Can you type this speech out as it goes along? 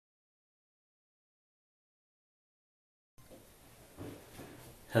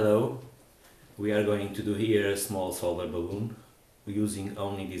Hello, we are going to do here a small solar balloon using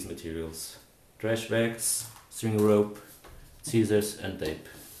only these materials: trash bags, string rope, scissors and tape.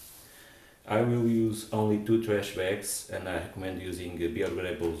 I will use only 2 trash bags and I recommend using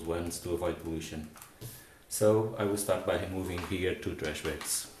biodegradable ones to avoid pollution. So I will start by removing here 2 trash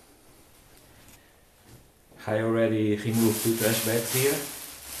bags. I already removed 2 trash bags here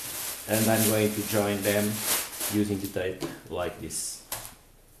and I'm going to join them using the tape like this.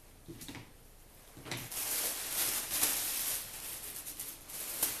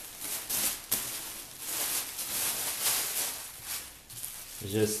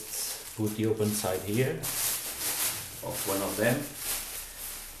 Just put the open side here of one of them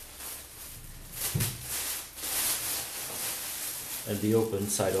and the open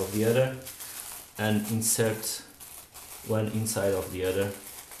side of the other, and insert one inside of the other,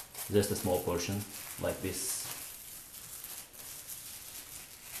 just a small portion like this.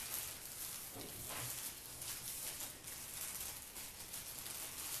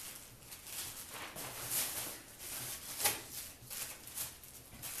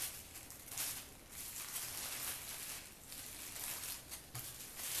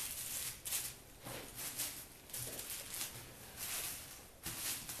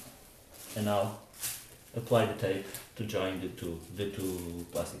 And now apply the tape to join the two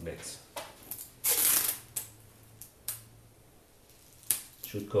plastic bags.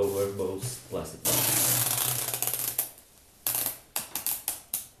 Should cover both plastic bags.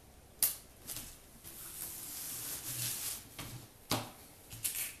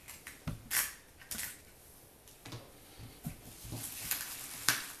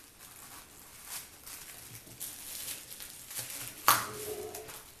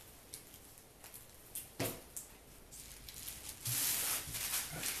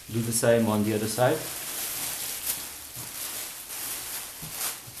 Do the same on the other side.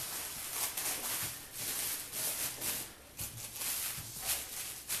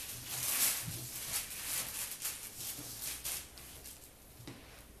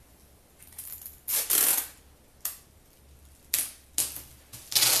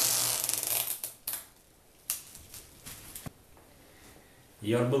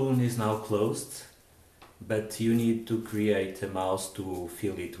 Your balloon is now closed, but you need to create a mouse to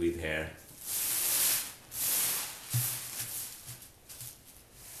fill it with air.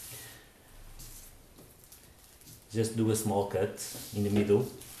 Just do a small cut in the middle.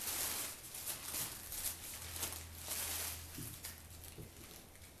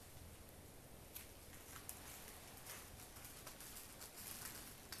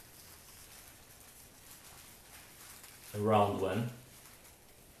 A round one.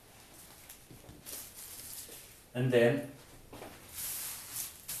 And then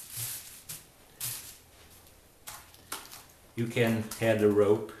you can add the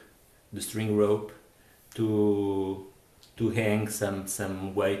rope, the string rope, to hang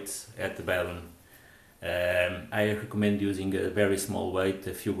some weight at the balloon. I recommend using a very small weight,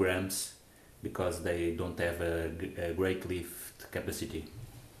 a few grams, because they don't have a great lift capacity.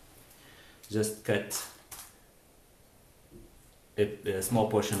 Just cut a small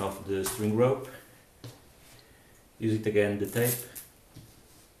portion of the string rope. Use it again, the tape,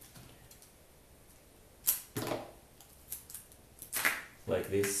 like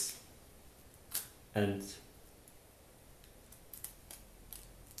this, and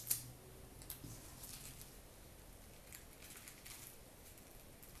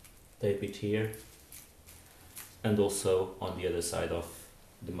tape it here, and also on the other side of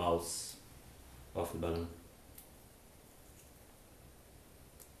the mouth of the balloon.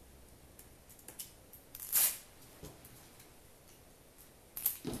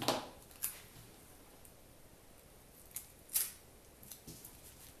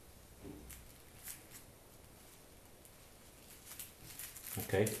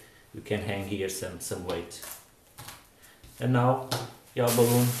 Okay, you can hang here some weight. And now your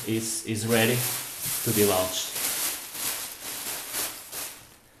balloon is ready to be launched.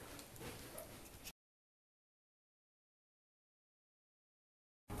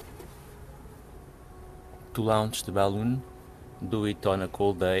 To launch the balloon, do it on a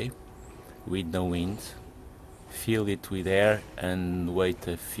cold day with no wind. Fill it with air and wait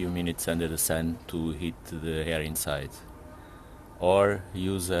a few minutes under the sun to heat the air inside. Or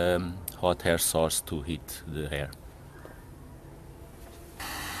use a hot air source to heat the air.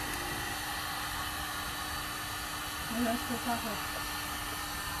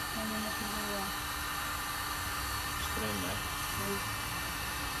 Estranho, não é?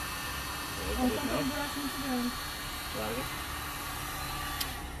 Ou então tem um buraco muito grande. Larga.